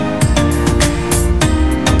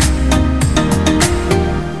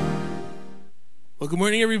Good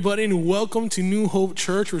morning, everybody, and welcome to New Hope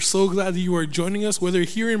Church. We're so glad that you are joining us, whether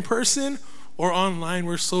here in person or online.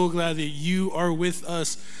 We're so glad that you are with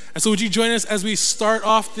us. And so would you join us as we start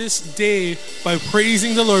off this day by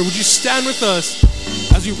praising the Lord? Would you stand with us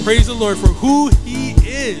as we praise the Lord for who He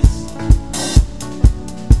is?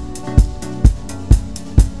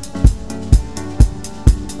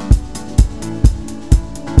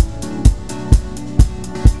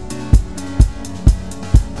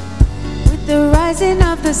 The rising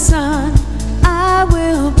of the sun, I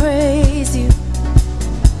will praise you.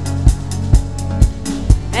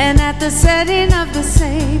 And at the setting of the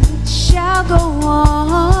same, it shall go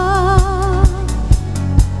on.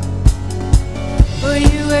 For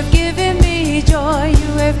you have given me joy,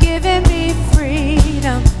 you have given me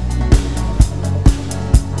freedom.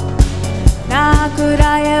 Now how could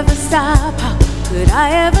I ever stop? How could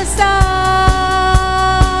I ever stop?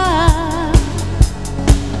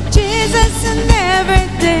 Jesus and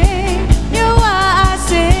everything, you're why I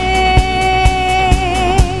sing.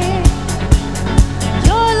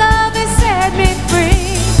 Your love has set me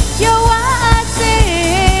free, you're why I sing.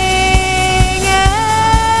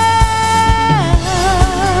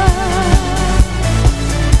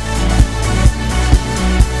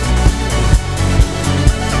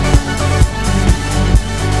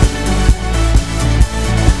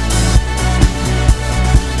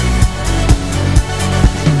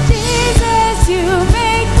 You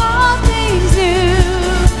make all things new.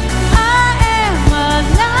 I am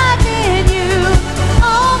alive in you.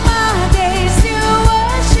 All my days to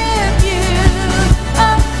worship you.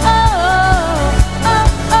 Oh, oh,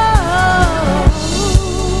 oh,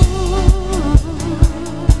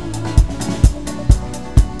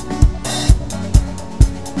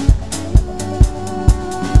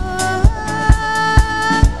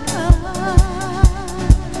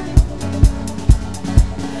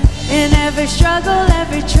 In every struggle,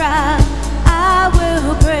 every trial, I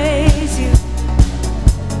will praise you.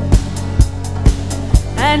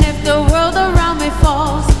 And if the world around me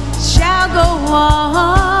falls, it shall go on.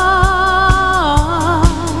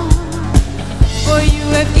 For you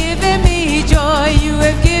have given me joy, you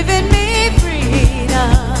have given me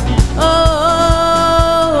freedom.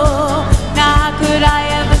 Oh, now how could I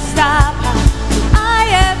ever stop? How could I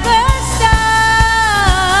ever stop?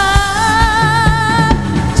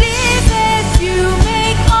 Jesus, you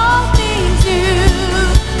make all things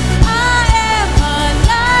new. I am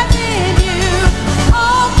alive in you.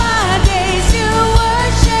 All my days to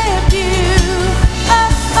worship you.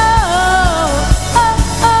 Oh, oh, oh,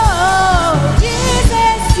 oh.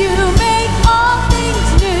 Jesus, you make all things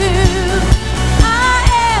new. I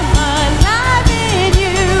am alive in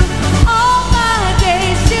you. All my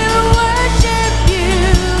days to worship you.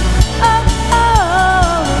 Oh,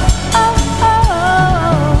 oh, oh, oh.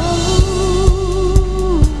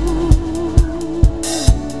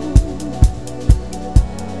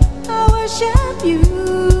 I worship you.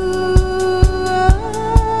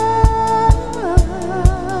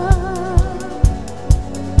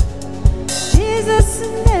 Jesus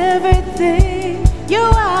and everything, you're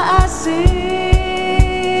why I sing.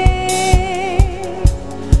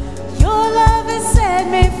 Your love has set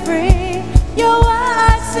me free, you're why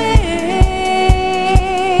I sing.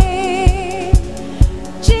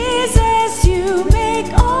 Jesus, you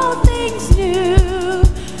make all things new.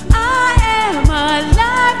 I am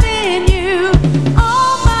alive in you.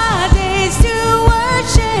 All my days to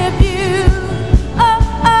worship you. Oh,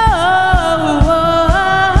 oh, oh.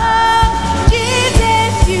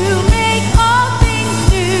 Jesus, you make all things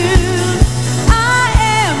new. I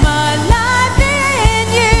am alive in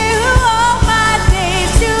you. All my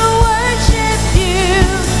days to worship you.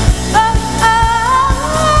 Oh,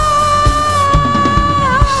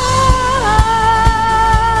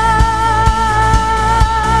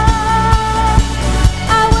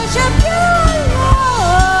 I worship you,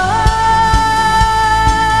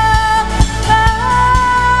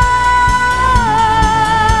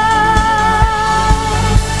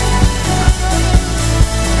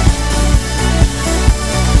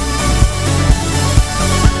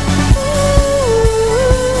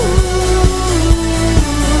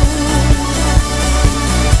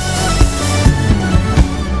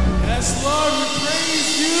 Yes, Lord, we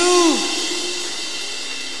praise you.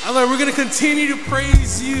 Lord, we're going to continue to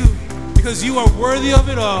praise you because you are worthy of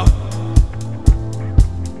it all.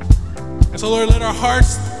 And so, Lord, let our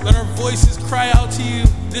hearts, let our voices cry out to you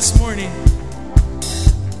this morning.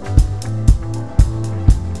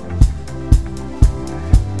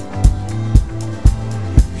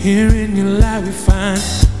 Here in your life we find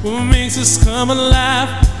what makes us come alive,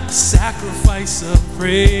 a sacrifice of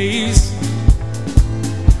praise.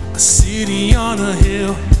 city on a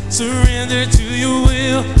hill, surrender to your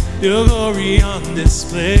will, your glory on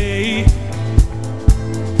display,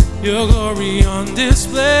 your glory on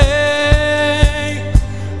display.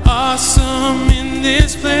 Awesome in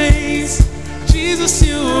this place, Jesus,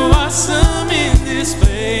 you are awesome in this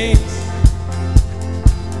place.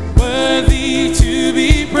 Worthy to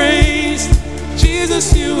be praised,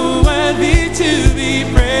 Jesus, you are worthy to be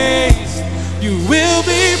praised. You will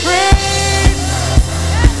be praised.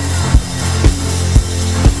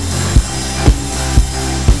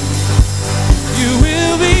 You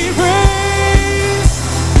will be praised.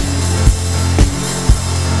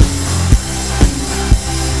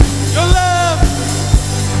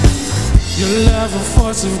 Your love, a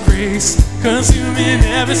force of grace, consuming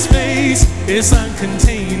every space, it's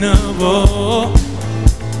uncontainable.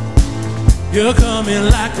 You're coming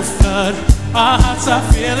like a flood, our hearts are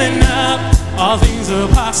filling up, all things are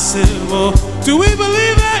possible. Do we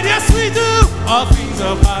believe that? Yes, we do. All things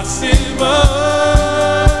are possible.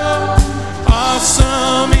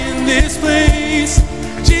 Awesome in this place,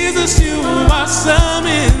 Jesus, you are awesome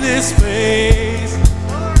in this place.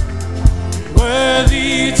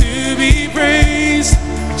 Worthy to be praised,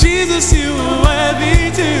 Jesus, you are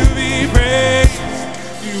worthy to be praised.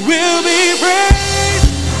 You will be praised.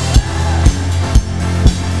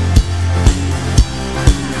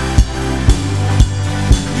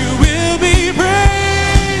 You will be praised.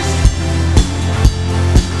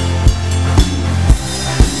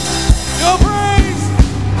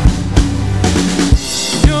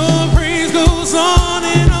 Your praise goes on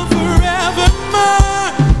and on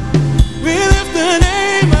forevermore. We lift the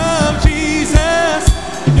name of Jesus.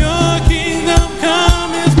 Your kingdom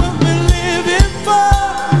come is what we're living for.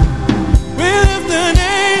 We lift the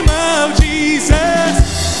name of Jesus.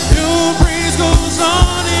 Your praise goes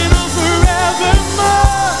on and on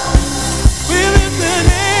forevermore. We lift the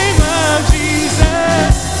name of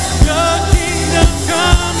Jesus. Your kingdom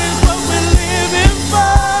come is what we're living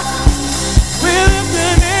for. We lift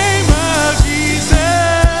the name of Jesus.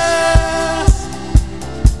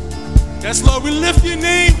 Yes, Lord, we lift your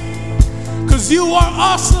name because you are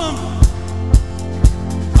awesome.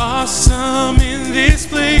 Awesome in this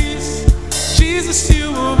place. Jesus,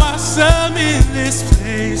 you are awesome in this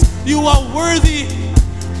place. You are worthy,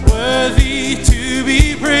 worthy to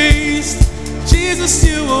be praised. Jesus,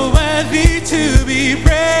 you are worthy to be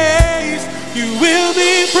praised. You will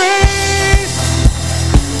be praised.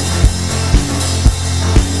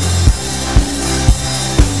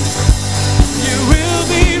 You will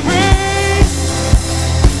be praised.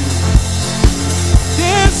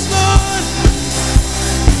 Yes, Lord.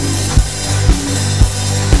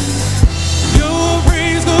 Your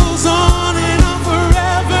praise goes on and on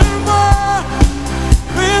forevermore.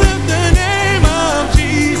 We lift the name of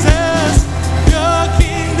Jesus. Your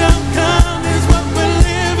kingdom come is what we're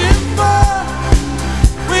living for.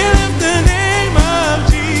 We lift the name of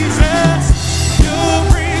Jesus. Your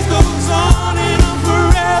praise goes on and on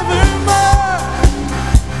forevermore.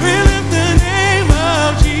 We lift the name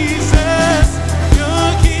of Jesus.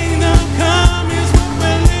 Your kingdom come is what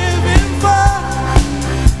we're living for.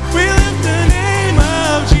 We lift the name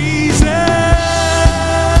of Jesus.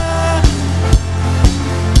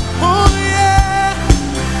 Oh yeah.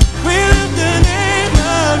 We lift the name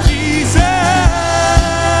of Jesus.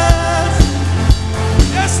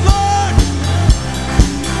 Yes, Lord.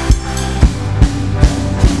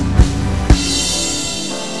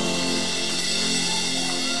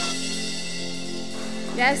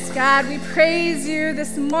 Yes, God, we praise you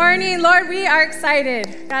this morning. Lord, we are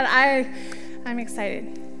excited. God, I'm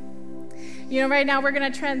excited. You know, right now we're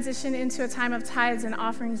going to transition into a time of tithes and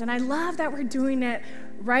offerings, and I love that we're doing it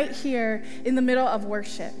right here in the middle of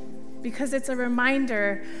worship because it's a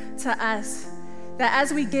reminder to us that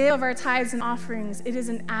as we give our tithes and offerings, it is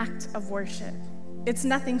an act of worship. It's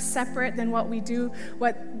nothing separate than what we do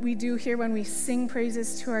here when we sing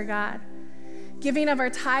praises to our God. Giving of our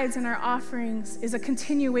tithes and our offerings is a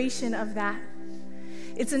continuation of that.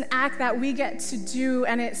 It's an act that we get to do,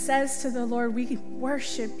 and it says to the Lord, we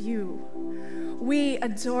worship you. We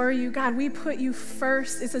adore you, God. We put you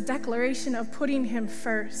first. It's a declaration of putting him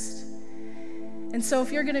first. And so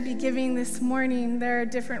if you're going to be giving this morning, there are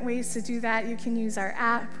different ways to do that. You can use our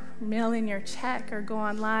app, mail in your check, or go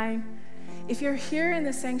online. If you're here in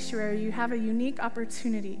the sanctuary, you have a unique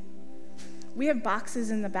opportunity. We have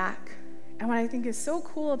boxes in the back. And what I think is so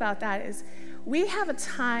cool about that is we have a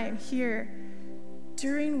time here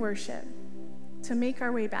during worship to make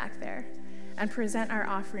our way back there and present our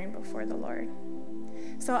offering before the Lord.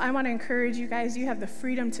 So I want to encourage you guys, you have the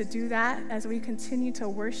freedom to do that as we continue to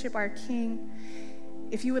worship our King.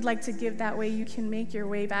 if you would like to give that way, you can make your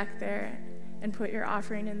way back there and put your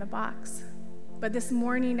offering in the box. But this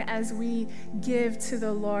morning, as we give to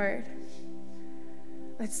the Lord,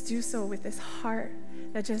 let's do so with this heart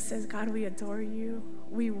that just says, God, we adore you.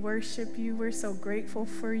 We worship you. We're so grateful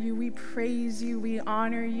for you. We praise you. We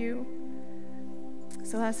honor you.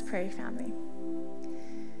 So let's pray, family.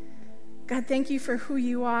 God, thank you for who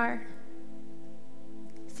you are.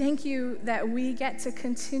 Thank you that we get to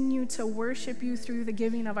continue to worship you through the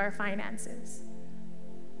giving of our finances.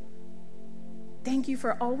 Thank you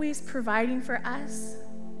for always providing for us,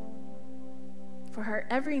 for our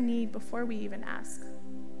every need before we even ask.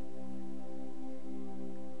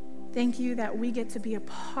 Thank you that we get to be a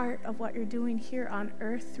part of what you're doing here on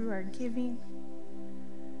earth through our giving,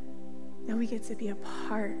 that we get to be a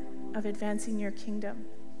part of advancing your kingdom.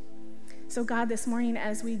 So God, this morning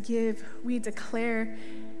as we give, we declare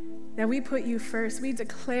that we put you first. We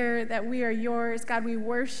declare that we are yours. God, we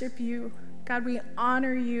worship you. God, we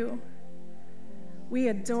honor you. We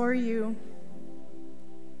adore you.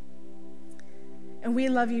 And we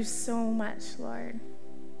love you so much, Lord.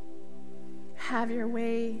 Have your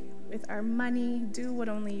way with our money. Do what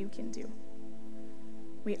only you can do.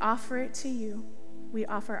 We offer it to you. We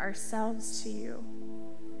offer ourselves to you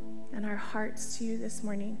and our hearts to you this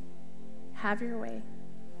morning. Have your way.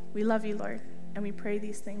 We love you, Lord, and we pray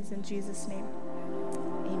these things in Jesus' name.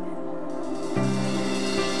 Amen.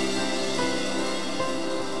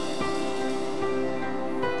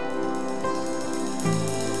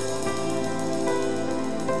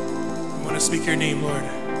 I want to speak your name, Lord.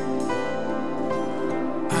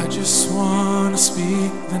 I just want to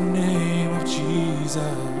speak the name of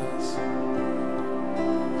Jesus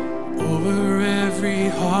over every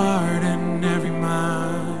heart and every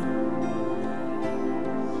mind.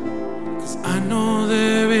 'Cause I know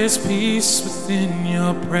there is peace within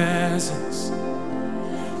your presence.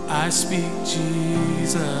 I speak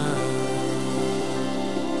Jesus.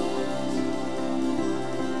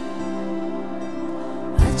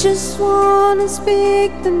 I just want to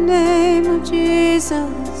speak the name of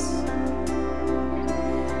Jesus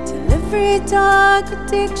till every dark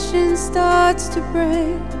addiction starts to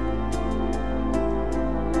break,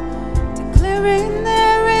 declaring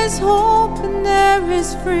there is hope and there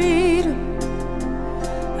is freedom.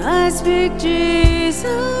 I speak Jesus.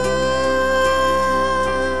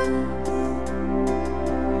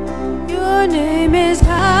 Your name is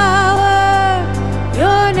power.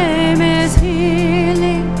 Your name is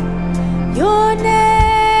healing. Your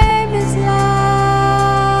name is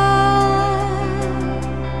life.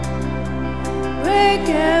 Break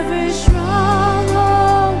every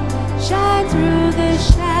stronghold. Shine through the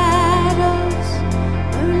shadows.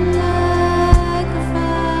 Burn like a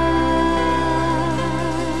fire.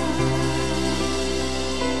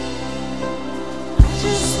 I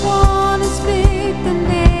just want to speak the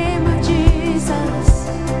name of Jesus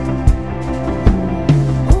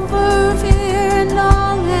over fear and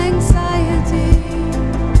all anxiety,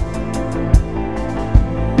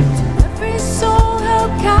 to every soul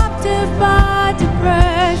held captive by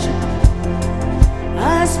depression.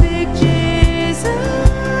 I speak Jesus.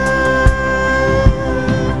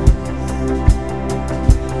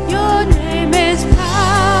 Your name is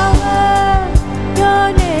power. Your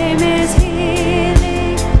name is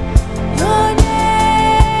healing. Your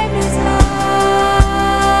name is life.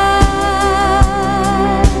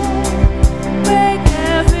 Break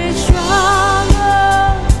every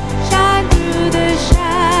stronghold. Shine through the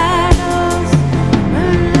shadows.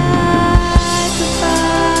 Burn like a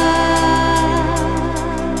fire.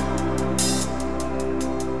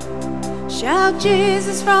 Shout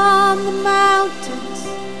Jesus from the mountains.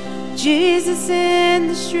 Jesus in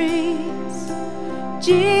the streets.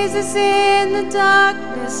 Jesus in the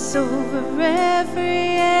darkness over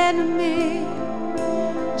every enemy.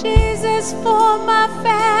 Jesus for my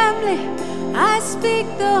family. I speak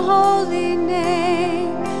the holy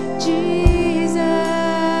name, Jesus.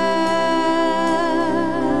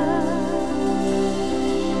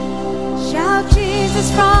 Shout Jesus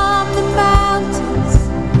from the mountains.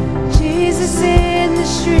 Jesus in the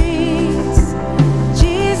streets.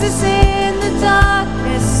 Jesus in the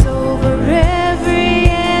darkness over every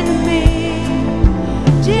enemy.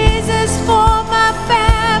 Jesus for my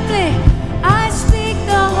family. I speak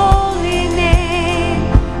the holy name,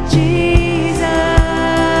 Jesus.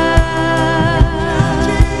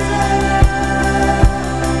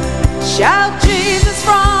 Shout Jesus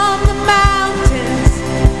from the mountains.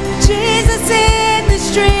 Jesus in the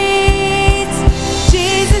streets.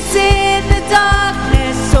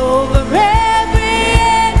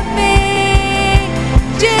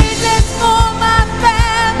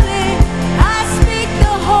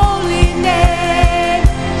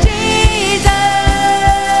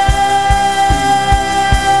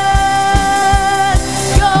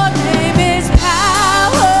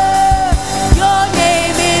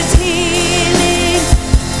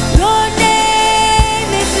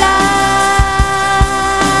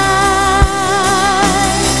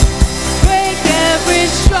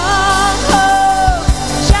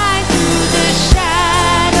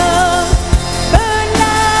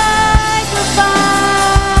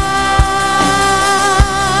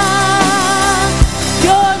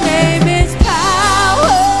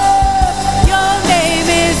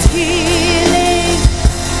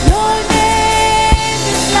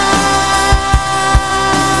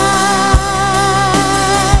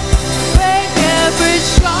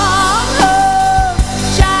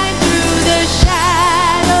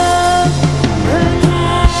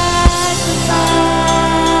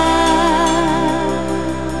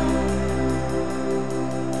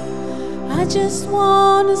 just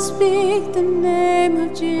want to speak the name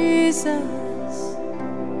of Jesus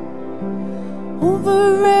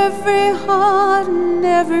over every heart and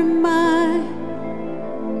every mind.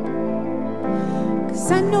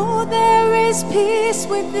 'Cause I know there is peace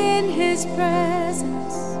within His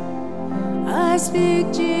presence. I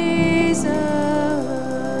speak Jesus.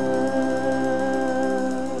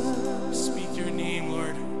 Speak your name,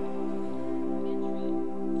 Lord.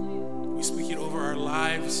 We speak it over our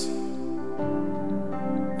lives.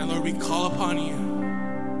 And Lord, we call upon you.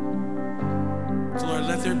 So Lord,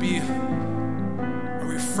 let there be a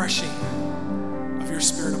refreshing of your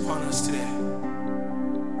Spirit upon us today.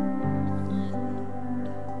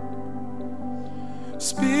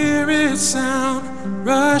 Spirit sound,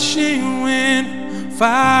 rushing wind,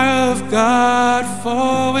 fire of God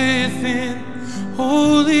fall within.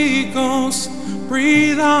 Holy Ghost,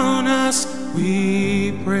 breathe on us,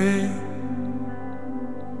 we pray.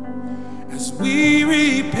 As we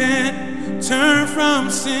repent, turn from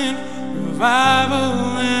sin,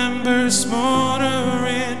 revival embers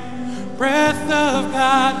smoldering. Breath of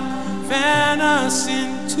God, fan us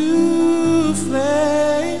into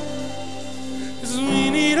flame. 'Cause we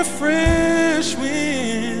need a fresh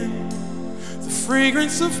wind, the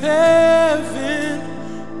fragrance of heaven.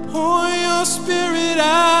 Pour your Spirit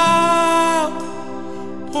out,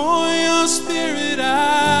 pour your Spirit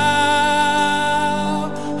out.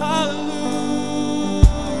 Hallelujah.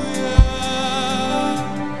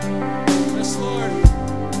 Yes, Lord.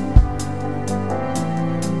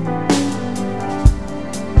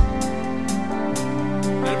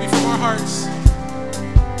 Let it be from our hearts.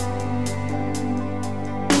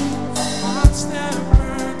 Hearts that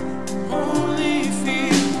burn, holy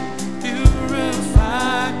feet,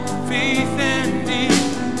 purify, faith and deed,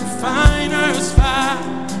 refiner's fire,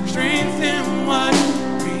 strengthen what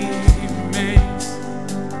remains.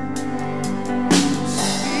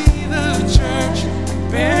 See the church,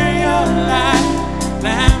 bear your light,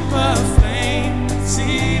 lamp of flame,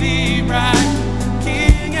 city bright,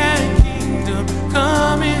 King and kingdom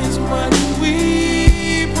come is what we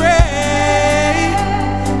pray.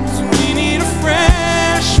 'Cause we need a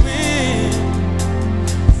fresh wind,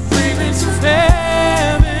 fragrance of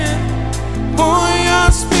heaven. Pour your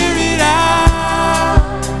Spirit out,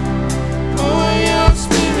 pour your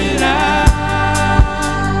Spirit out.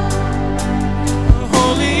 A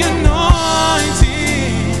holy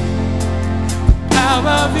anointing,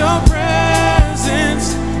 power of your presence.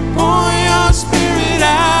 Pour your Spirit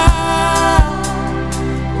out,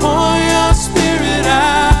 pour your Spirit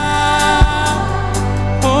out,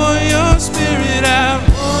 pour your Spirit out,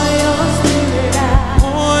 Pour your Spirit out.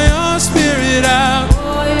 pour your Spirit out.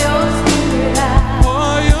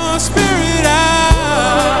 Pour your Spirit out.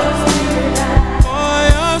 Pour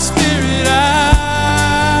your Spirit out. Pour your Spirit out.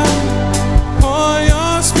 Pour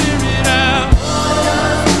your Spirit out.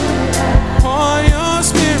 Pour your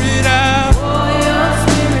Spirit out. Pour your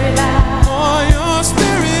Spirit out. Pour your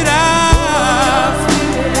Spirit out.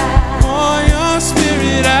 Pour your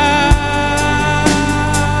Spirit out.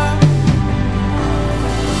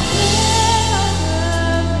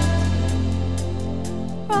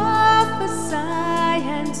 Prophesy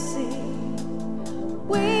and sing.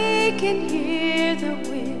 We can hear the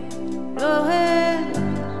wind blowing,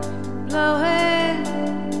 blowing,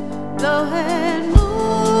 blowing.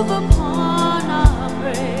 Move upon our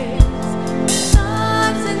praise.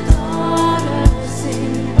 Sons and daughters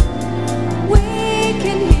sing. We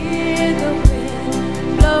can hear the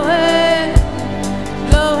wind blowing,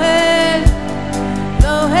 blowing,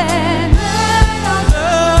 blowing. Let our The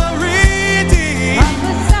redeemed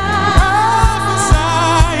prophesy. prophesy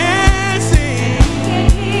and sing.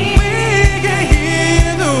 We can hear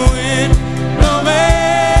the wind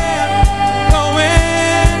blowing,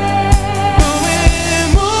 blowing, blowing.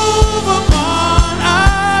 Move upon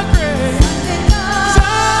our grace.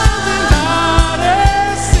 Sons and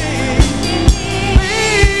daughters sing. We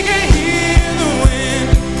can hear the wind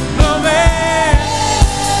blowing,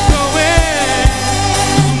 blowing.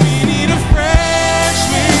 We need a fresh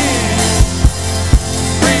wind,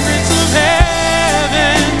 fragrance of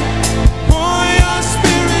heaven. Pour your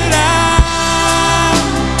Spirit out,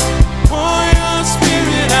 pour your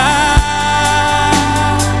Spirit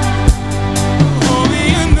out. Holy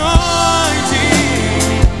anointing,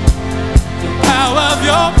 the power of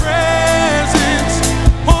your presence.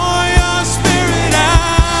 Pour your Spirit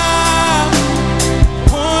out,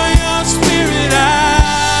 pour your Spirit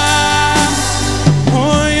out,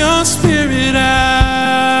 pour your Spirit out.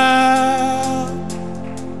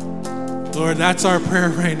 Lord, that's our prayer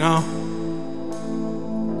right now.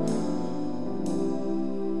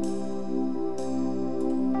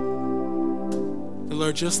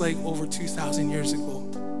 Lord, just like over 2,000 years ago,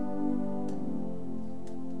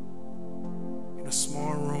 in a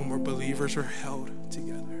small room where believers are held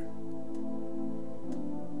together,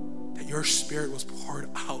 that your Spirit was poured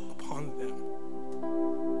out upon them.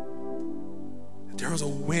 That there was a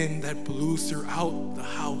wind that blew throughout the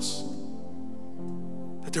house.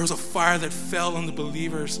 That there was a fire that fell on the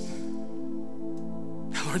believers.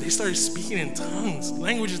 And Lord, they started speaking in tongues,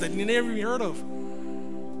 languages that they never even heard of.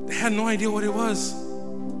 They had no idea what it was.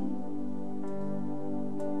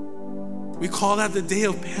 We call that the day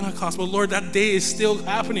of Pentecost, but Lord, that day is still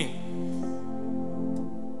happening.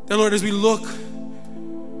 That Lord, as we look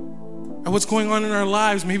at what's going on in our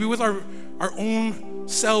lives, maybe with our own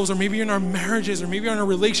selves, or maybe in our marriages, or maybe in our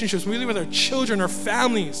relationships, maybe with our children, our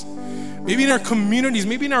families, maybe in our communities,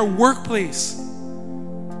 maybe in our workplace.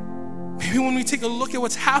 Maybe when we take a look at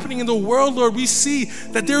what's happening in the world, Lord, we see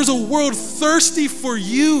that there's a world thirsty for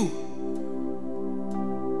you.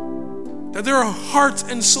 That there are hearts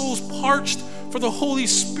and souls parched for the Holy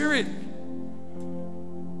Spirit.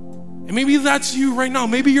 And maybe that's you right now.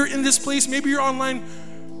 Maybe you're in this place, maybe you're online,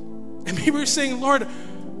 and maybe you're saying, Lord,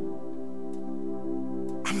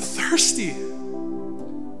 I'm thirsty.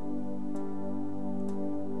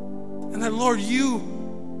 And that, Lord, you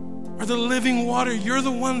are the living water. You're the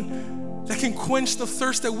one that can quench the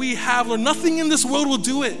thirst that we have. Lord, nothing in this world will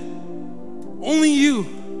do it. Only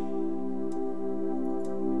you.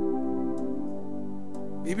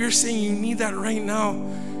 Maybe you're saying you need that right now.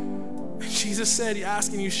 And Jesus said, you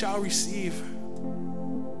ask and you shall receive.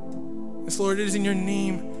 Yes, Lord, it is in your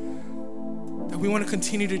name that we want to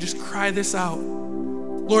continue to just cry this out.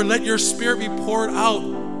 Lord, let your Spirit be poured out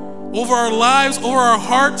over our lives, over our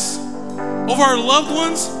hearts, over our loved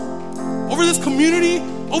ones, over this community,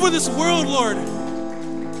 over this world, Lord.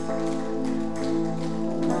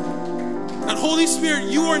 That Holy Spirit,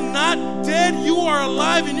 you are not dead, you are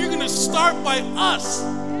alive, and you're going to start by us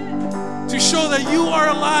to show that you are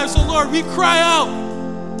alive. So, Lord, we cry out.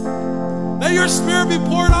 Let your Spirit be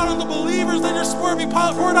poured out on the believers. Let your Spirit be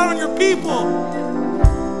poured out on your people.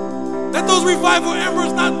 Let those revival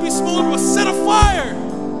embers not be smoldered, but set afire.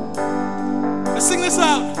 Let's sing this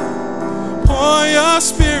out. Pour your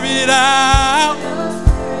Spirit out.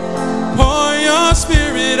 Pour your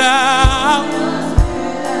Spirit out.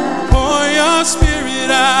 Pour your Spirit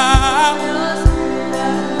out.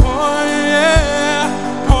 Pour, yeah.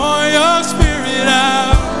 Pour your Spirit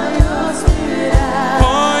out.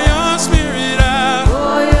 Pour your Spirit out.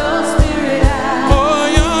 Pour your Spirit out. Pour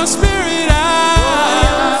your Spirit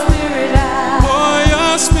out. Pour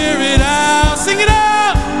your Spirit out. Sing it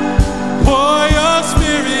out. Pour your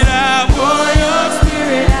Spirit out. Pour your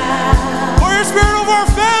Spirit out. Pour your Spirit over our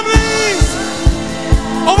families,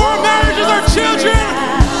 over our marriages, our children,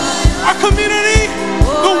 our community,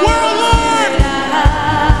 the world, Lord.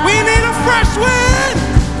 We need a fresh wind.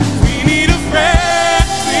 We need a fresh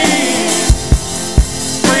wind.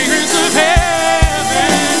 Fragrance of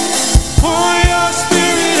heaven. Pour your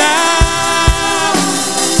Spirit out.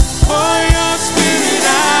 Pour your Spirit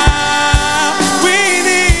out. We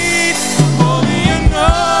need holy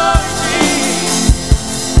anointing.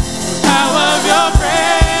 Power of your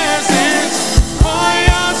presence. Pour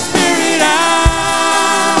your Spirit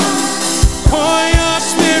out. Pour your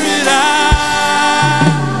Spirit out.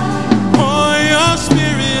 Pour your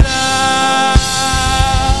Spirit out.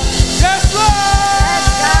 Yes, Lord.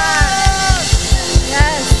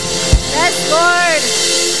 Yes, Lord.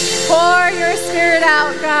 Pour your Spirit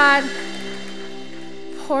out, God.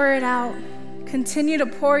 Pour it out. Continue to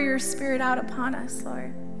pour your Spirit out upon us,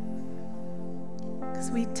 Lord.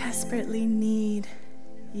 Because we desperately need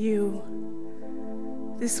you.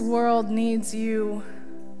 This world needs you.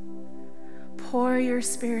 Pour your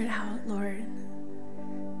Spirit out, Lord,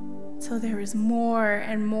 so there is more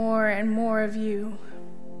and more and more of you.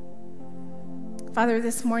 Father,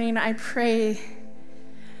 this morning I pray,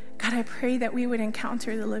 God, I pray that we would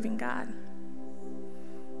encounter the living God.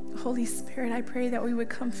 Holy Spirit, I pray that we would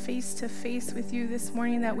come face to face with you this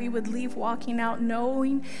morning, that we would leave walking out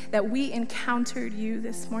knowing that we encountered you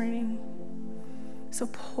this morning. So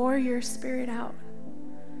pour your Spirit out.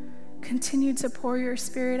 Continue to pour your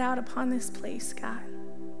Spirit out upon this place, God,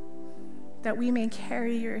 that we may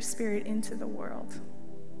carry your Spirit into the world.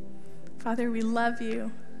 Father, we love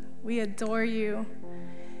you. We adore you.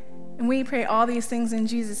 And we pray all these things in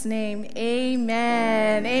Jesus' name.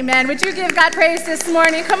 Amen. Amen. Would you give God praise this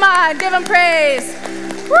morning? Come on, give him praise.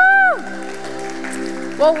 Woo!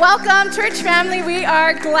 Well, welcome, church family. We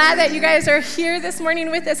are glad that you guys are here this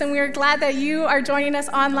morning with us, and we are glad that you are joining us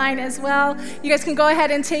online as well. You guys can go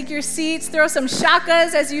ahead and take your seats, throw some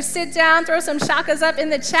shakas as you sit down, throw some shakas up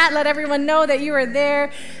in the chat, let everyone know that you are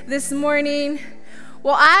there this morning.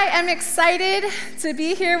 Well, I am excited to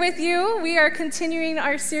be here with you. We are continuing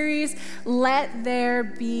our series, Let There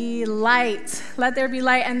Be Light. Let There Be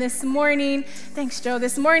Light. And this morning, thanks, Joe,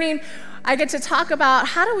 this morning I get to talk about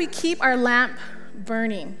how do we keep our lamp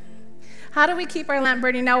burning? How do we keep our lamp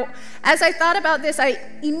burning? Now, as I thought about this, I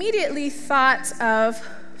immediately thought of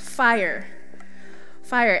fire.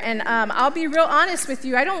 And I'll be real honest with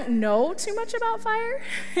you, I don't know too much about fire,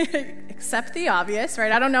 except the obvious,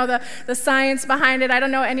 right? I don't know the science behind it. I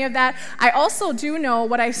don't know any of that. I also do know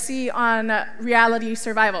what I see on reality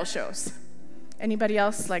survival shows. Anybody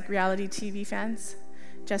else like reality TV fans?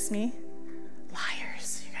 Just me?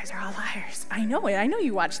 Liars. You guys are all liars. I know it. I know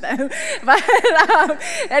you watch them. But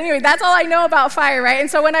anyway, that's all I know about fire, right? And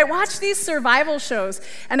so when I watch these survival shows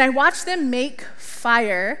and I watch them make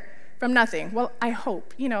fire from nothing, well, I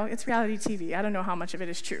hope, it's reality TV. I don't know how much of it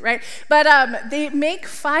is true, right? But they make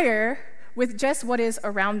fire with just what is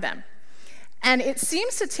around them. And it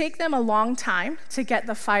seems to take them a long time to get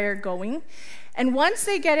the fire going. And once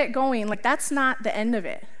they get it going, that's not the end of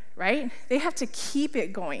it. Right? They have to keep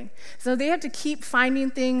it going. So they have to keep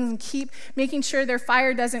finding things and keep making sure their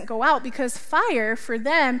fire doesn't go out, because fire for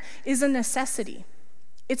them is a necessity.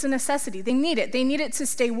 It's a necessity. They need it. They need it to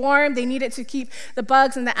stay warm. They need it to keep the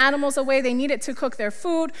bugs and the animals away. They need it to cook their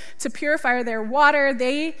food, to purify their water.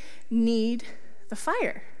 They need the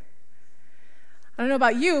fire. I don't know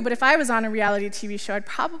about you, but if I was on a reality TV show, I'd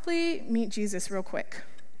probably meet Jesus real quick.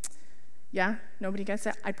 Yeah? Nobody gets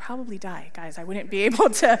it? I'd probably die, guys. I wouldn't be able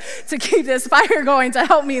to keep this fire going to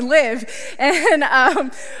help me live. And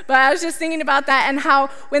but I was just thinking about that, and how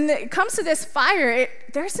when it comes to this fire,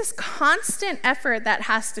 there's this constant effort that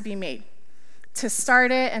has to be made to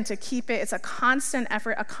start it and to keep it. It's a constant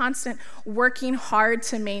effort, a constant working hard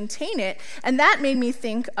to maintain it. And that made me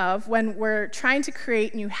think of when we're trying to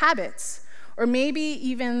create new habits, or maybe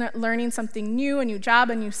even learning something new, a new job,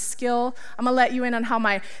 a new skill. I'm going to let you in on how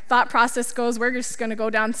my thought process goes. We're just going to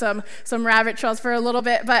go down some rabbit trails for a little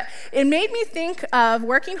bit. But it made me think of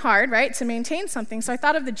working hard, right, to maintain something. So I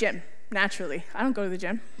thought of the gym, naturally. I don't go to the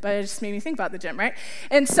gym, but it just made me think about the gym, right?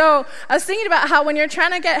 And so I was thinking about how when you're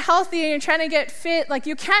trying to get healthy and you're trying to get fit,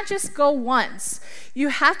 you can't just go once. You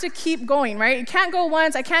have to keep going, right? You can't go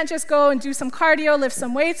once. I can't just go and do some cardio, lift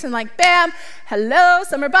some weights, and bam, hello,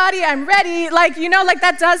 summer body, I'm ready.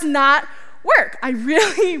 That does not work. I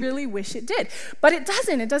really, really wish it did. But it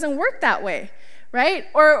doesn't. It doesn't work that way, right?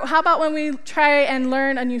 Or how about when we try and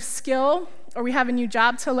learn a new skill, or we have a new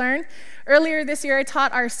job to learn? Earlier this year, I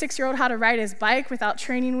taught our 6-year-old how to ride his bike without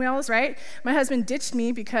training wheels, right? My husband ditched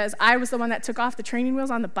me because I was the one that took off the training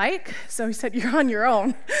wheels on the bike. So he said, you're on your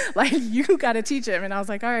own. You got to teach him. And I was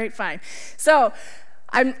like, all right, fine. So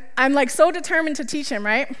I'm so determined to teach him,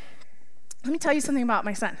 right? Let me tell you something about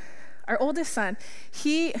my son. Our oldest son,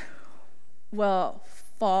 he will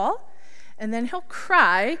fall, and then he'll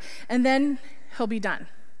cry, and then he'll be done.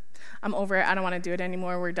 I'm over it. I don't want to do it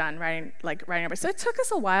anymore. We're done riding a bike. So it took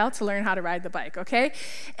us a while to learn how to ride the bike, okay?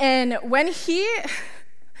 And when he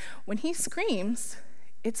screams,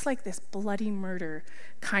 it's like this bloody murder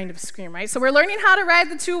kind of scream, right? So we're learning how to ride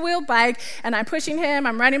the 2-wheel bike, and I'm pushing him,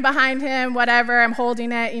 I'm running behind him, whatever, I'm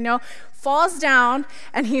holding it, falls down,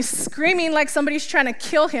 and he's screaming like somebody's trying to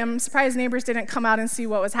kill him. I'm surprised neighbors didn't come out and see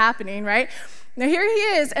what was happening, right? Now here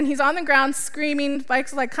he is, and he's on the ground screaming, the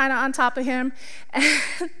bike's kind of on top of him,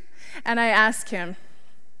 and I ask him,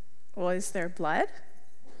 well, is there blood?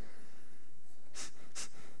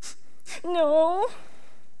 No.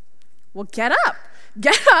 Well, get up,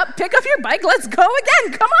 pick up your bike, let's go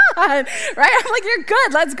again, come on, right? I'm like, you're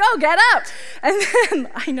good, let's go, get up. And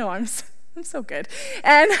then, I know, I'm so good.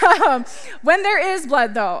 And when there is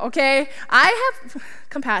blood, though, okay, I have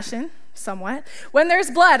compassion, somewhat. When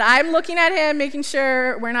there's blood, I'm looking at him, making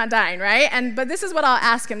sure we're not dying, right? But this is what I'll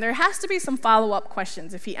ask him. There has to be some follow-up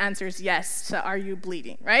questions if he answers yes to, are you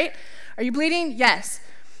bleeding, right? Are you bleeding? Yes.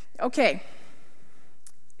 Okay.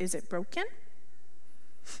 Is it broken?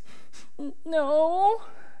 No.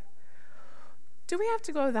 Do we have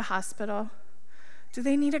to go to the hospital? Do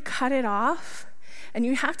they need to cut it off? And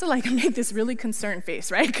you have to make this really concerned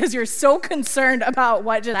face, right? Because you're so concerned about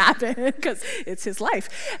what just happened, because it's his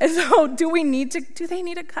life. And so do they need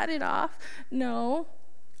to cut it off? No.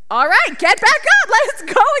 All right, get back up. Let's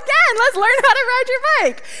go again. Let's learn how to ride your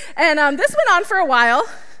bike. And this went on for a while.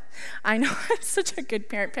 I know, I'm such a good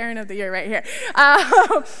parent of the year right here.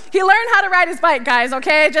 He learned how to ride his bike, guys,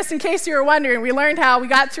 okay? Just in case you were wondering, we learned how, we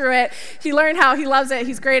got through it. He learned how, he loves it,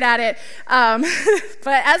 he's great at it.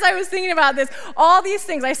 But as I was thinking about this, all these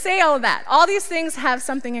things, I say all of that, all these things have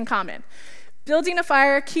something in common. Building a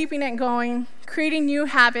fire, keeping it going, creating new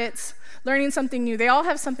habits, learning something new, they all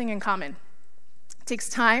have something in common. It takes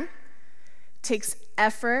time, it takes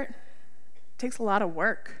effort, it takes a lot of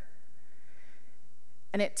work.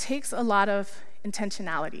 And it takes a lot of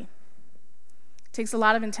intentionality. It takes a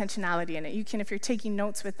lot of intentionality in it. You can, if you're taking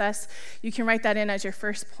notes with us, you can write that in as your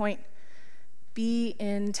first point. Be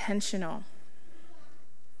intentional.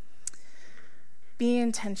 Be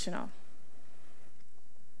intentional.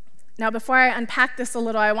 Now, before I unpack this a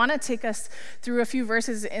little, I want to take us through a few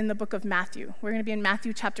verses in the book of Matthew. We're going to be in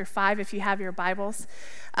Matthew chapter 5 if you have your Bibles.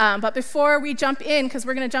 But before we jump in, because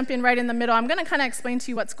we're going to jump in right in the middle, I'm going to kind of explain to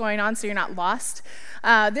you what's going on so you're not lost.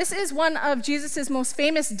 This is one of Jesus' most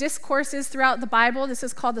famous discourses throughout the Bible. This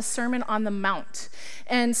is called the Sermon on the Mount.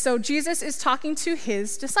 And so Jesus is talking to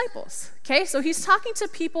his disciples. Okay, so he's talking to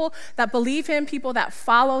people that believe him, people that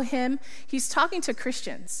follow him. He's talking to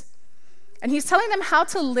Christians. And he's telling them how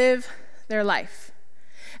to live their life.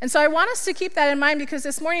 And so I want us to keep that in mind because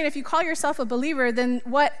this morning, if you call yourself a believer, then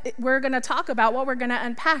what we're going to talk about, what we're going to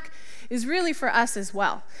unpack is really for us as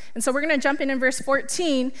well. And so we're going to jump in verse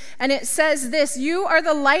 14, and it says this, "You are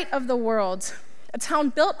the light of the world. A town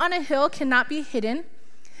built on a hill cannot be hidden,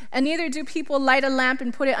 and neither do people light a lamp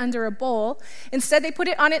and put it under a bowl. Instead, they put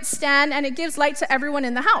it on its stand, and it gives light to everyone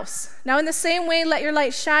in the house. Now, in the same way, let your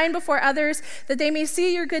light shine before others, that they may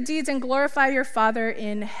see your good deeds and glorify your Father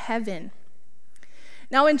in heaven."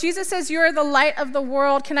 Now, when Jesus says, "You are the light of the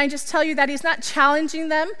world," can I just tell you that he's not challenging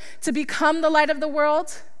them to become the light of the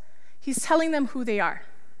world? He's telling them who they are.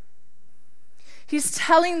 He's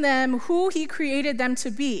telling them who he created them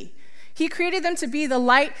to be. He created them to be the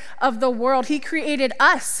light of the world. He created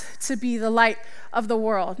us to be the light of the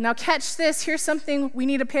world. Now catch this, here's something we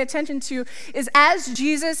need to pay attention to, is as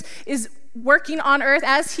Jesus is working on earth,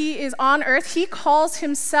 as he is on earth, he calls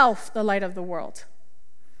himself the light of the world.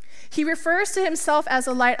 He refers to himself as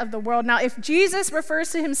the light of the world. Now, if Jesus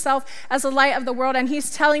refers to himself as the light of the world and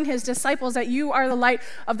he's telling his disciples that you are the light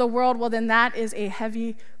of the world, well, then that is a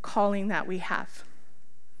heavy calling that we have.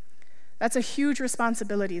 That's a huge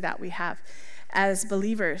responsibility that we have as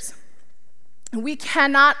believers. We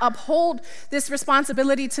cannot uphold this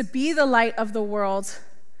responsibility to be the light of the world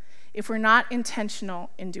if we're not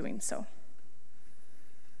intentional in doing so.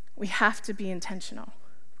 We have to be intentional.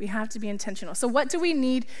 We have to be intentional. So what do we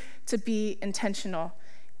need to be intentional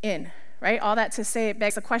in, right? All that to say, it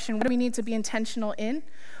begs the question, what do we need to be intentional in?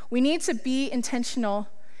 We need to be intentional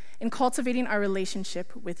in cultivating our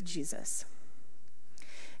relationship with Jesus.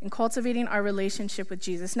 In cultivating our relationship with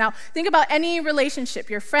Jesus. Now, think about any relationship,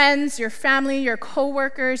 your friends, your family, your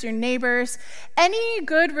coworkers, your neighbors. Any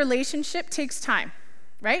good relationship takes time,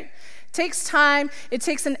 right? It takes time, it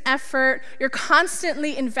takes an effort. You're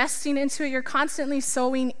constantly investing into it, you're constantly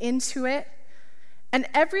sowing into it. And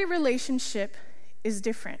every relationship is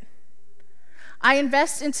different. I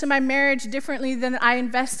invest into my marriage differently than I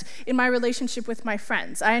invest in my relationship with my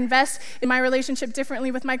friends. I invest in my relationship differently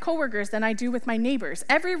with my coworkers than I do with my neighbors.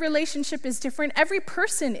 Every relationship is different. Every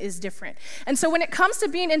person is different. And so when it comes to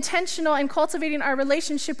being intentional and cultivating our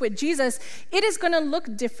relationship with Jesus, it is going to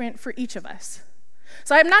look different for each of us.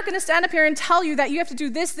 So I'm not going to stand up here and tell you that you have to do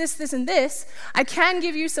this, this, this, and this. I can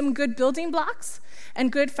give you some good building blocks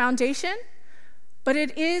and good foundation, but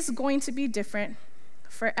it is going to be different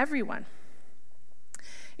for everyone.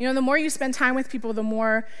 You know, the more you spend time with people, the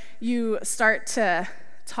more you start to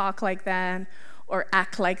talk like them or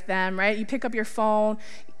act like them, right? You pick up your phone,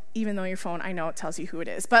 even though your phone, I know it tells you who it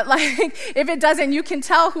is, but like if it doesn't, you can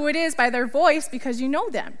tell who it is by their voice because you know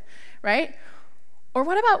them, right? Or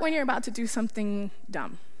what about when you're about to do something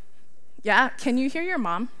dumb? Yeah, can you hear your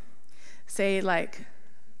mom say like,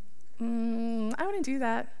 I wouldn't do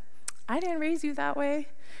that. I didn't raise you that way,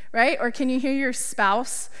 right? Or can you hear your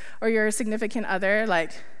spouse or your significant other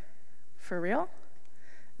like, for real?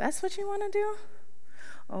 That's what you want to do?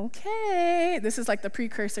 Okay. This is like the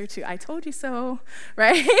precursor to I told you so,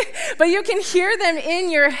 right? But you can hear them in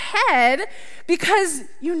your head because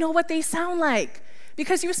you know what they sound like.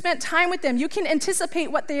 Because you spent time with them. You can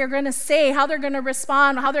anticipate what they are going to say, how they're going to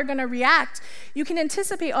respond, how they're going to react. You can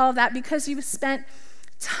anticipate all of that because you've spent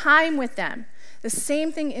time with them. The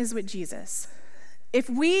same thing is with Jesus. If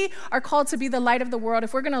we are called to be the light of the world,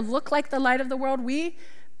 if we're going to look like the light of the world, we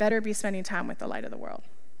better be spending time with the light of the world.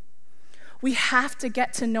 We have to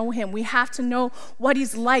get to know him. We have to know what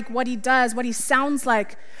he's like, what he does, what he sounds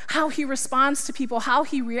like, how he responds to people, how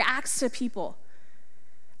he reacts to people.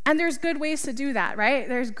 And there's good ways to do that, right?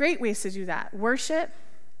 There's great ways to do that. Worship,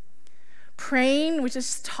 praying, which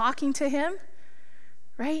is talking to him,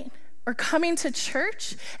 right? Or coming to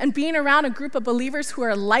church and being around a group of believers who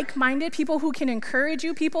are like-minded, people who can encourage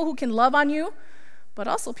you, people who can love on you, but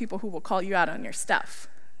also people who will call you out on your stuff,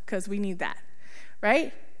 because we need that,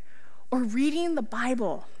 right? Or reading the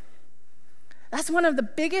Bible. That's one of the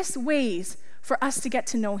biggest ways for us to get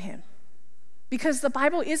to know him. Because the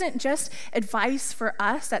Bible isn't just advice for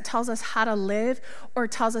us that tells us how to live or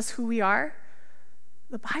tells us who we are.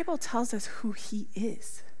 The Bible tells us who he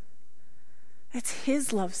is. It's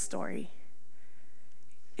his love story.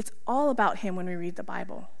 It's all about him when we read the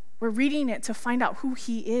Bible. We're reading it to find out who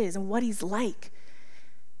he is and what he's like.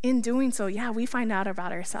 In doing so, yeah, we find out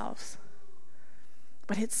about ourselves.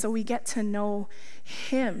 But it's so we get to know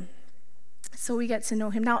him. So we get to know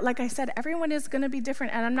him. Now, like I said, everyone is going to be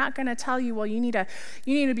different, and I'm not going to tell you, well, you need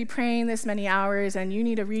to be praying this many hours, and you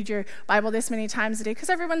need to read your Bible this many times a day, because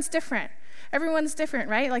everyone's different. Everyone's different,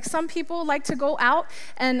 right? Like some people like to go out,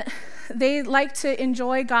 and they like to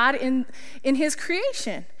enjoy God in his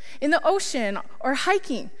creation, in the ocean, or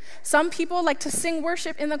hiking. Some people like to sing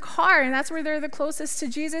worship in the car, and that's where they're the closest to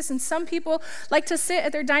Jesus. And some people like to sit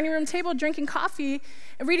at their dining room table drinking coffee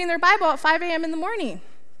and reading their Bible at 5 a.m. in the morning.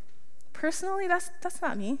 Personally, that's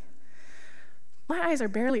not me. My eyes are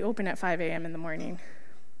barely open at 5 a.m. in the morning.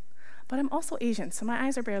 But I'm also Asian, so my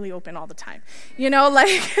eyes are barely open all the time. But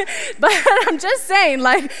I'm just saying,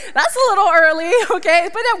 that's a little early, okay?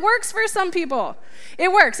 But it works for some people.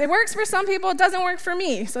 It works. It works for some people. It doesn't work for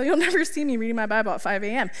me. So you'll never see me reading my Bible at 5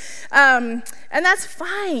 a.m. And that's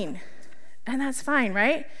fine. And that's fine,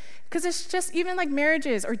 right? Because it's just even like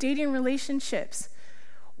marriages or dating relationships.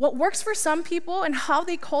 What works for some people and how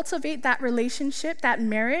they cultivate that relationship, that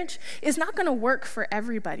marriage, is not going to work for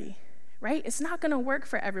everybody, right? It's not going to work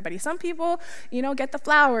for everybody. Some people, get the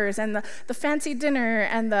flowers and the fancy dinner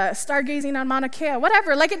and the stargazing on Mauna Kea,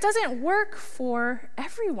 whatever. It doesn't work for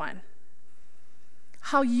everyone.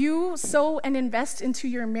 How you sow and invest into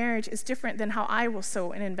your marriage is different than how I will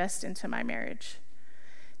sow and invest into my marriage.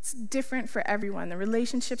 It's different for everyone. The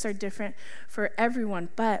relationships are different for everyone,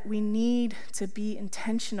 but we need to be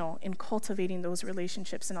intentional in cultivating those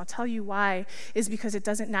relationships. And I'll tell you why, is because it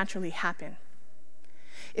doesn't naturally happen.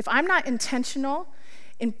 If I'm not intentional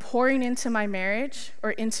in pouring into my marriage or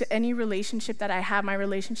into any relationship that I have, my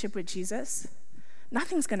relationship with Jesus,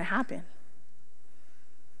 nothing's going to happen.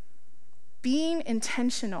 Being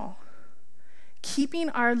intentional, keeping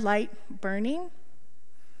our light burning,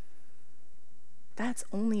 that's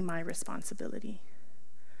only my responsibility.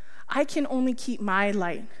 I can only keep my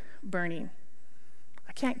light burning.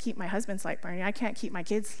 I can't keep my husband's light burning. I can't keep my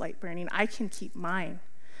kids' light burning. I can keep mine.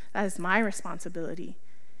 That is my responsibility.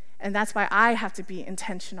 And that's why I have to be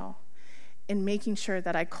intentional in making sure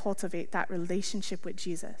that I cultivate that relationship with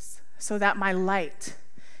Jesus so that my light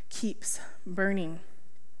keeps burning.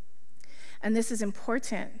 And this is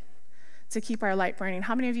important to keep our light burning.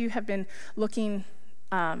 How many of you have been looking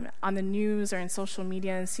on the news or in social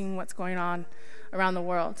media and seeing what's going on around the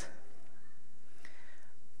world?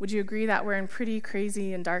 Would you agree that we're in pretty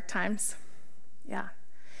crazy and dark times? Yeah.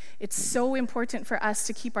 It's so important for us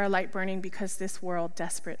to keep our light burning because this world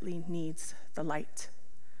desperately needs the light.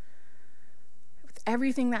 With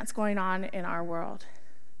everything that's going on in our world,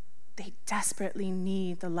 they desperately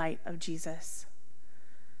need the light of Jesus.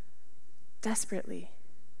 Desperately.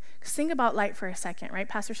 Because think about light for a second, right?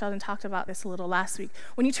 Pastor Sheldon talked about this a little last week.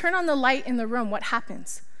 When you turn on the light in the room, what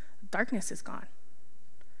happens? Darkness is gone.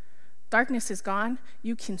 Darkness is gone.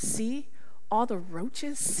 You can see all the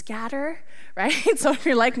roaches scatter, right? So if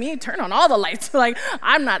you're like me, turn on all the lights.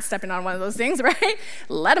 I'm not stepping on one of those things, right?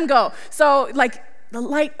 Let them go. So the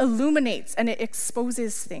light illuminates and it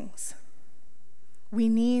exposes things. We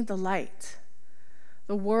need the light.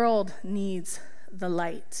 The world needs the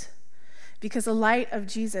light. Because the light of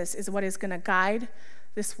Jesus is what is going to guide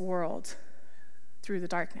this world through the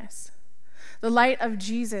darkness. The light of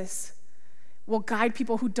Jesus will guide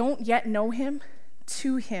people who don't yet know him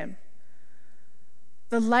to him.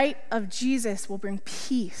 The light of Jesus will bring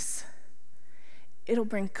peace. It'll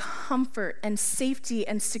bring comfort and safety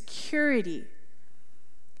and security.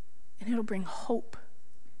 And it'll bring hope.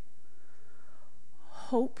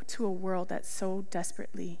 Hope to a world that so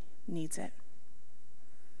desperately needs it.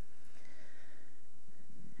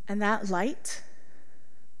 And that light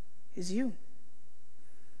is you.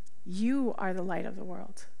 You are the light of the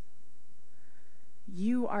world.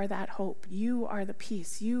 You are that hope. You are the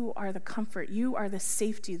peace. You are the comfort. You are the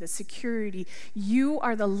safety, the security. You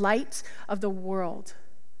are the light of the world,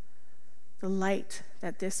 the light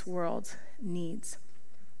that this world needs.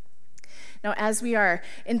 Now, as we are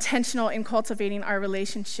intentional in cultivating our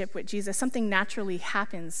relationship with Jesus, something naturally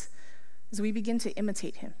happens as we begin to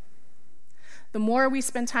imitate him. The more we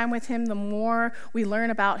spend time with him, the more we learn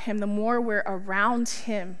about him, the more we're around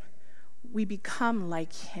him, we become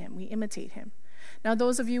like him. We imitate him. Now,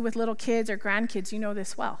 those of you with little kids or grandkids, you know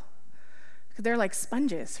this well. They're like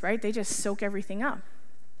sponges, right? They just soak everything up.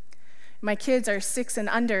 My kids are 6 and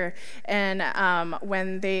under, and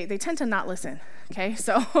when they tend to not listen, okay?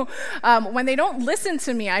 So when they don't listen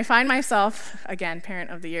to me, I find myself, again,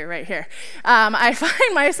 parent of the year right here, I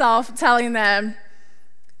find myself telling them,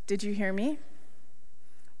 did you hear me?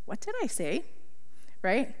 What did I say?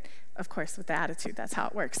 Right? Of course, with the attitude, that's how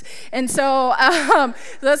it works. And so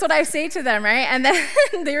that's what I say to them, right? And then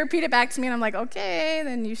they repeat it back to me, and I'm like, okay,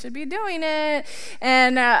 then you should be doing it.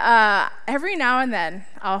 And every now and then,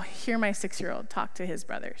 I'll hear my 6-year-old talk to his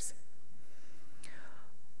brothers.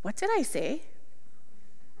 What did I say?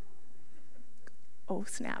 Oh,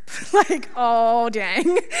 snap. Like, oh, dang.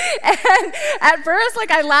 And at first, like,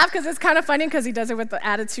 I laugh because it's kind of funny because he does it with the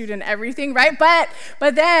attitude and everything, right?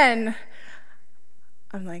 But then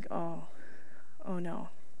I'm like, oh no.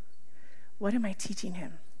 What am I teaching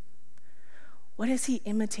him? What is he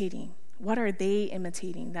imitating? What are they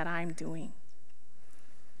imitating that I'm doing?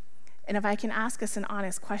 And if I can ask us an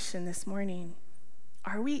honest question this morning,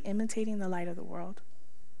 are we imitating the light of the world?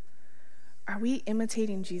 Are we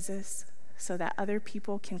imitating Jesus so that other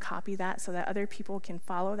people can copy that, so that other people can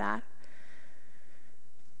follow that?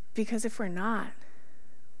 Because if we're not,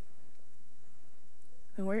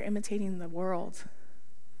 then we're imitating the world.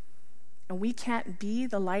 And we can't be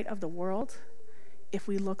the light of the world if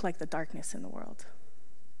we look like the darkness in the world.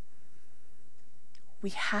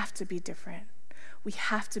 We have to be different. We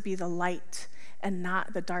have to be the light and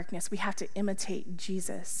not the darkness. We have to imitate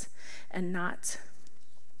Jesus and not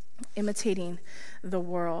imitating the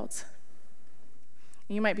world.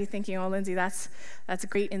 You might be thinking, oh, Lindsay, that's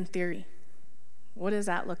great in theory. What does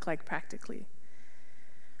that look like practically?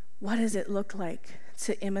 What does it look like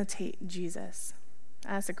to imitate Jesus?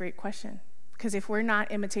 That's a great question. Because if we're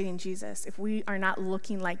not imitating Jesus, if we are not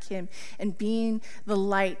looking like him and being the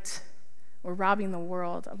light, we're robbing the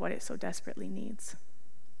world of what it so desperately needs.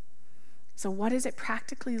 So what does it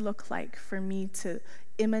practically look like for me to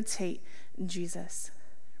imitate Jesus,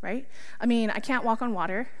 right? I mean, I can't walk on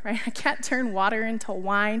water, right? I can't turn water into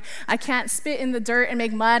wine. I can't spit in the dirt and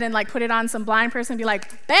make mud and like put it on some blind person and be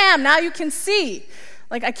like, bam, now you can see.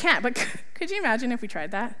 Like, I can't. But could you imagine if we tried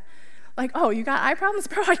that? Like, oh, you got eye problems?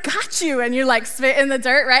 Bro, I got you. And you like spit in the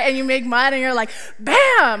dirt, right? And you make mud and you're like,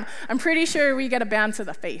 bam! I'm pretty sure we get a ban to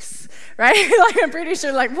the face, right? Like, I'm pretty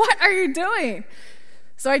sure, like, what are you doing?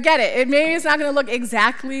 So I get it. Maybe it's not going to look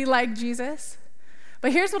exactly like Jesus.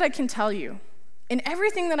 But here's what I can tell you. In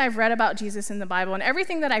everything that I've read about Jesus in the Bible and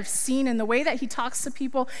everything that I've seen in the way that he talks to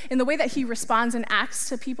people, in the way that he responds and acts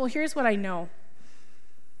to people, here's what I know.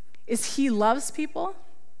 Is he loves people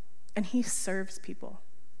and he serves people.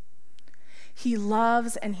 He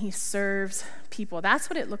loves and he serves people. That's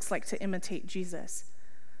what it looks like to imitate Jesus.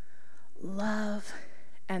 Love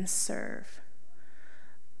and serve.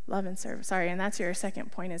 Love and serve. Sorry, and that's your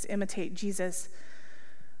second point, is imitate Jesus.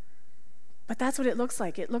 But that's what it looks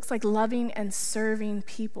like. It looks like loving and serving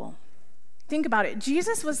people. Think about it.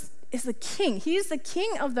 Jesus is the king. He's the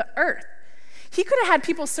king of the earth. He could have had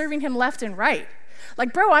people serving him left and right.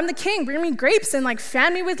 Like, bro, I'm the king. Bring me grapes and like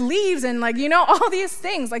fan me with leaves and like, you know, all these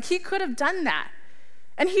things. Like, he could have done that.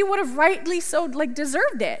 And he would have rightly so like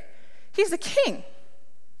deserved it. He's the king.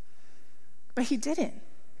 But he didn't.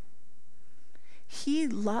 He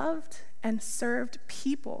loved and served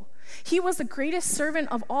people. He was the greatest servant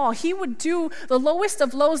of all. He would do the lowest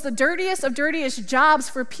of lows, the dirtiest of dirtiest jobs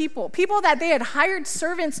for people that they had hired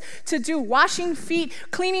servants to do, washing feet,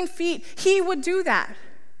 cleaning feet. He would do that.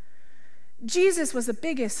 Jesus was the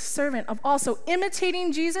biggest servant of all. So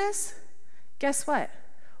imitating Jesus, guess what?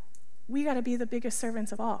 We got to be the biggest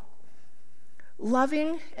servants of all.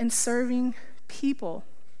 Loving and serving people.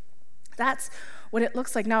 That's what it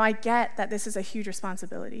looks like. Now, I get that this is a huge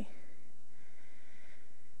responsibility.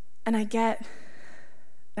 And I get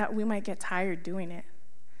that we might get tired doing it.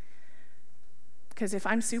 Because if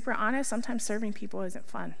I'm super honest, sometimes serving people isn't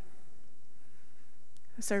fun.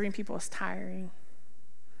 Serving people is tiring.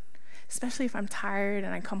 Especially if I'm tired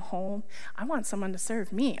and I come home, I want someone to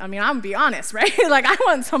serve me. I mean, I'm gonna be honest, right? Like, I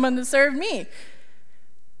want someone to serve me.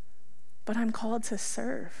 But I'm called to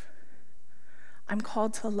serve. I'm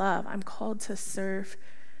called to love. I'm called to serve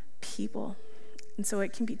people. And so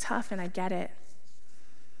it can be tough, and I get it.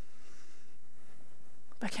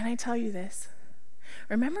 But can I tell you this?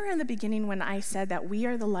 Remember in the beginning when I said that we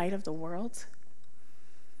are the light of the world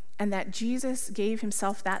and that Jesus gave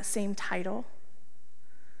himself that same title?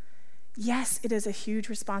 Yes, it is a huge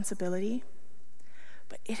responsibility,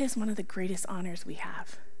 but it is one of the greatest honors we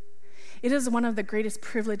have. It is one of the greatest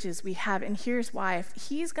privileges we have, and here's why. If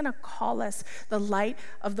he's going to call us the light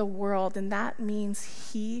of the world, then that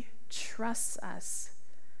means he trusts us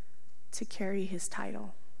to carry his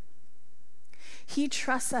title. He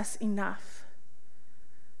trusts us enough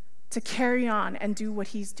to carry on and do what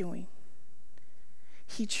he's doing.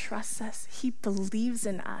 He trusts us. He believes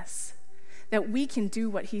in us that we can do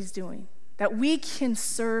what he's doing, that we can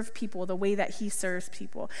serve people the way that he serves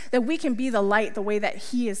people, that we can be the light the way that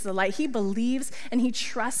he is the light. He believes and he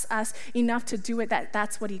trusts us enough to do it,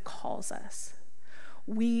 that's what he calls us.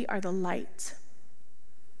 We are the light.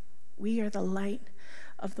 We are the light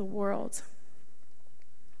of the world.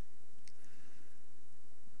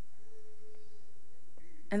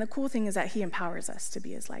 And the cool thing is that he empowers us to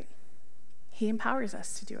be his light. He empowers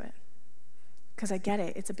us to do it. Because I get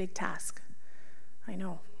it, it's a big task. I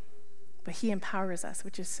know. But he empowers us,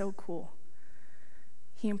 which is so cool.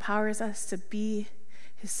 He empowers us to be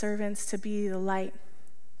his servants, to be the light.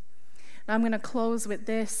 Now I'm going to close with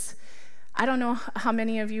this. I don't know how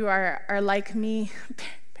many of you are like me,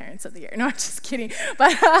 parents of the year. No, I'm just kidding.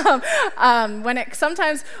 But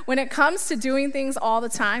sometimes when it comes to doing things all the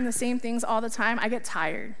time, the same things all the time, I get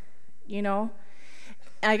tired, you know?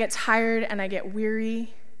 And I get tired and I get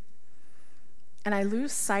weary and I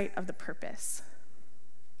lose sight of the purpose.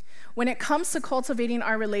 When it comes to cultivating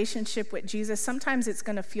our relationship with Jesus, sometimes it's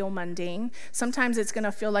going to feel mundane. Sometimes it's going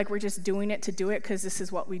to feel like we're just doing it to do it because this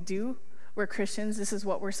is what we do. We're Christians. This is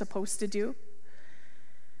what we're supposed to do.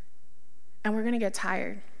 And we're going to get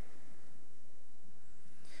tired.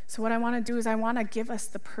 So what I want to do is I want to give us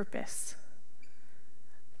the purpose.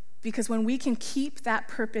 Because when we can keep that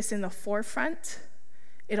purpose in the forefront,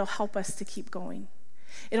 it'll help us to keep going.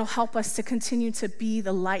 It'll help us to continue to be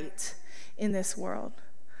the light in this world.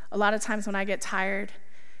 A lot of times when I get tired,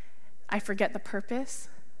 I forget the purpose,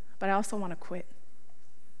 but I also want to quit.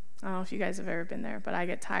 I don't know if you guys have ever been there, but I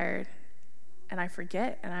get tired and I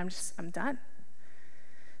forget and I'm done.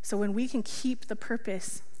 So when we can keep the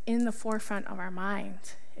purpose in the forefront of our mind,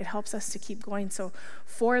 it helps us to keep going. So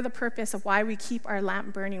for the purpose of why we keep our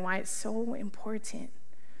lamp burning, why it's so important,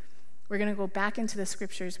 we're going to go back into the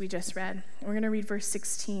scriptures we just read. We're going to read verse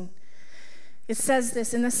 16. It says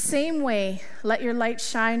this, "In the same way, let your light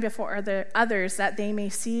shine before others that they may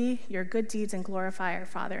see your good deeds and glorify our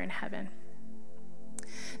Father in heaven."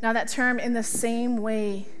 Now that term, "in the same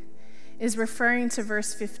way," is referring to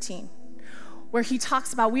verse 15, where he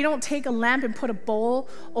talks about we don't take a lamp and put a bowl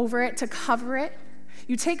over it to cover it.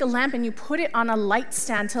 You take a lamp and you put it on a light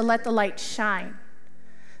stand to let the light shine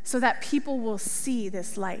so that people will see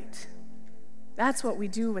this light. That's what we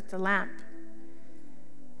do with the lamp.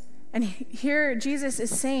 And here Jesus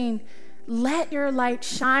is saying, let your light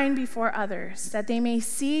shine before others, that they may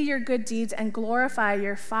see your good deeds and glorify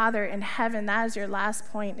your Father in heaven. That is your last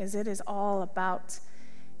point, is it is all about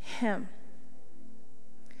him.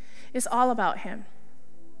 It's all about him.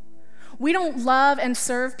 We don't love and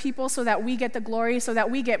serve people so that we get the glory, so that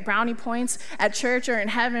we get brownie points at church or in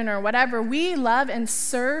heaven or whatever. We love and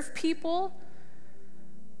serve people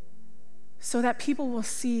so that people will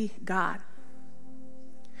see God.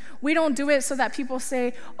 We don't do it so that people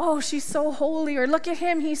say, "Oh, she's so holy," or "Look at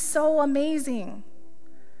him, he's so amazing."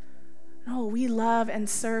 No, we love and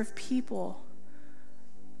serve people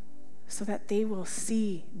so that they will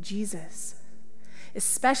see Jesus,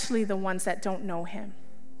 especially the ones that don't know him.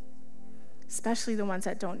 Especially the ones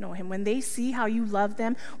that don't know him. When they see how you love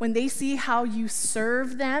them, when they see how you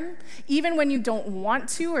serve them, even when you don't want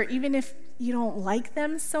to, or even if you don't like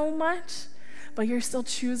them so much, but you're still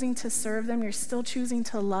choosing to serve them, you're still choosing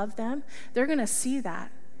to love them, they're going to see that.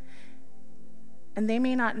 And they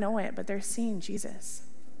may not know it, but they're seeing Jesus.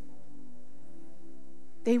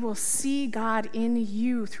 They will see God in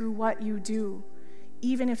you through what you do,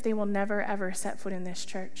 even if they will never, ever set foot in this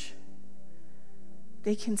church.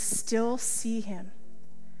 They can still see him.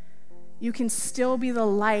 You can still be the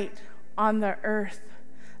light on the earth,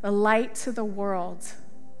 the light to the world,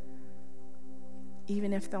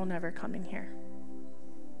 even if they'll never come in here.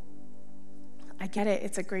 I get it.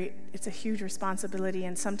 It's a huge responsibility,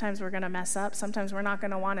 and sometimes we're going to mess up. Sometimes we're not going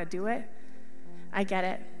to want to do it. I get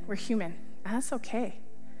it. We're human. And that's okay.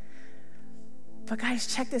 But guys,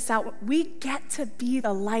 check this out. We get to be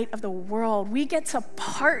the light of the world. We get to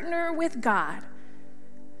partner with God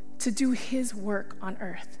to do his work on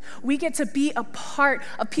earth. We get to be a part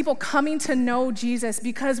of people coming to know Jesus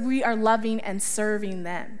because we are loving and serving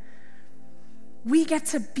them. We get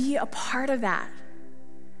to be a part of that.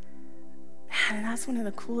 And that's one of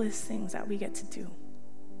the coolest things that we get to do.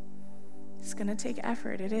 It's going to take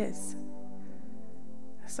effort. It is.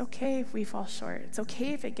 It's okay if we fall short. It's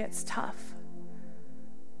okay if it gets tough.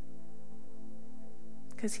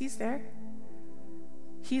 Because he's there.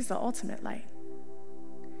 He's the ultimate light.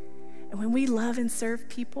 And when we love and serve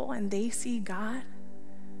people and they see God,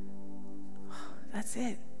 that's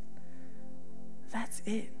it. That's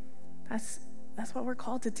it. That's what we're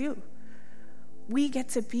called to do. We get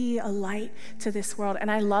to be a light to this world,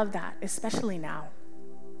 and I love that, especially now.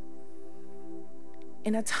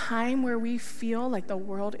 In a time where we feel like the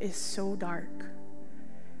world is so dark,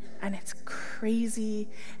 and it's crazy,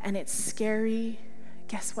 and it's scary,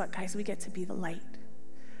 guess what, guys? We get to be the light.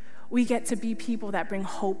 We get to be people that bring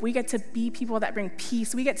hope. We get to be people that bring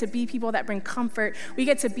peace. We get to be people that bring comfort. We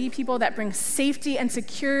get to be people that bring safety and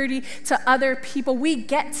security to other people. We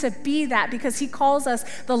get to be that because he calls us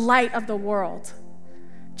the light of the world,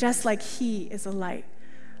 just like he is the light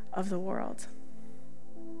of the world.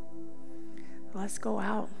 Let's go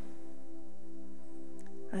out.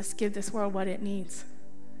 Let's give this world what it needs.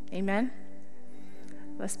 Amen?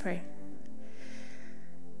 Let's pray.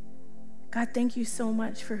 God, thank you so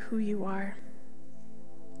much for who you are.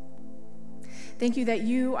 Thank you that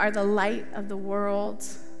you are the light of the world.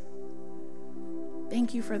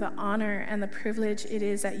 Thank you for the honor and the privilege it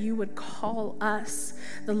is that you would call us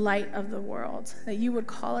the light of the world, that you would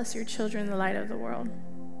call us your children the light of the world.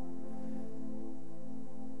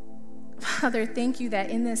 Father, thank you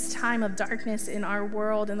that in this time of darkness in our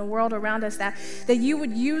world and the world around us, that you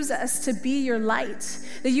would use us to be your light,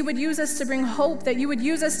 that you would use us to bring hope, that you would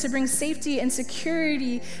use us to bring safety and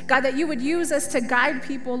security, God, that you would use us to guide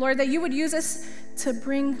people, Lord, that you would use us to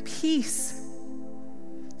bring peace.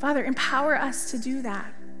 Father, empower us to do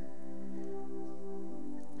that.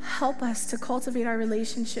 Help us to cultivate our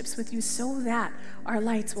relationships with you so that our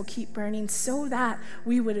lights will keep burning, so that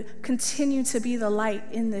we would continue to be the light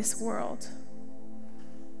in this world.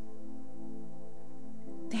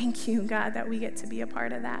 Thank you, God, that we get to be a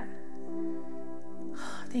part of that.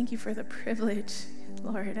 Thank you for the privilege,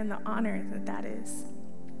 Lord, and the honor that is.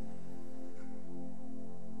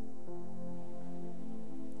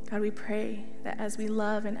 God, we pray that as we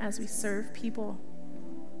love and as we serve people,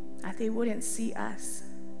 that they wouldn't see us,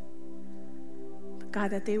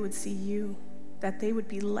 God, that they would see you, that they would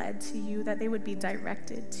be led to you, that they would be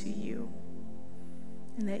directed to you,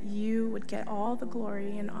 and that you would get all the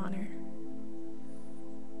glory and honor.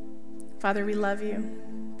 Father, we love you.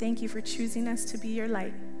 Thank you for choosing us to be your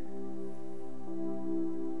light.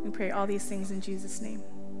 We pray all these things in Jesus' name.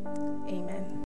 Amen.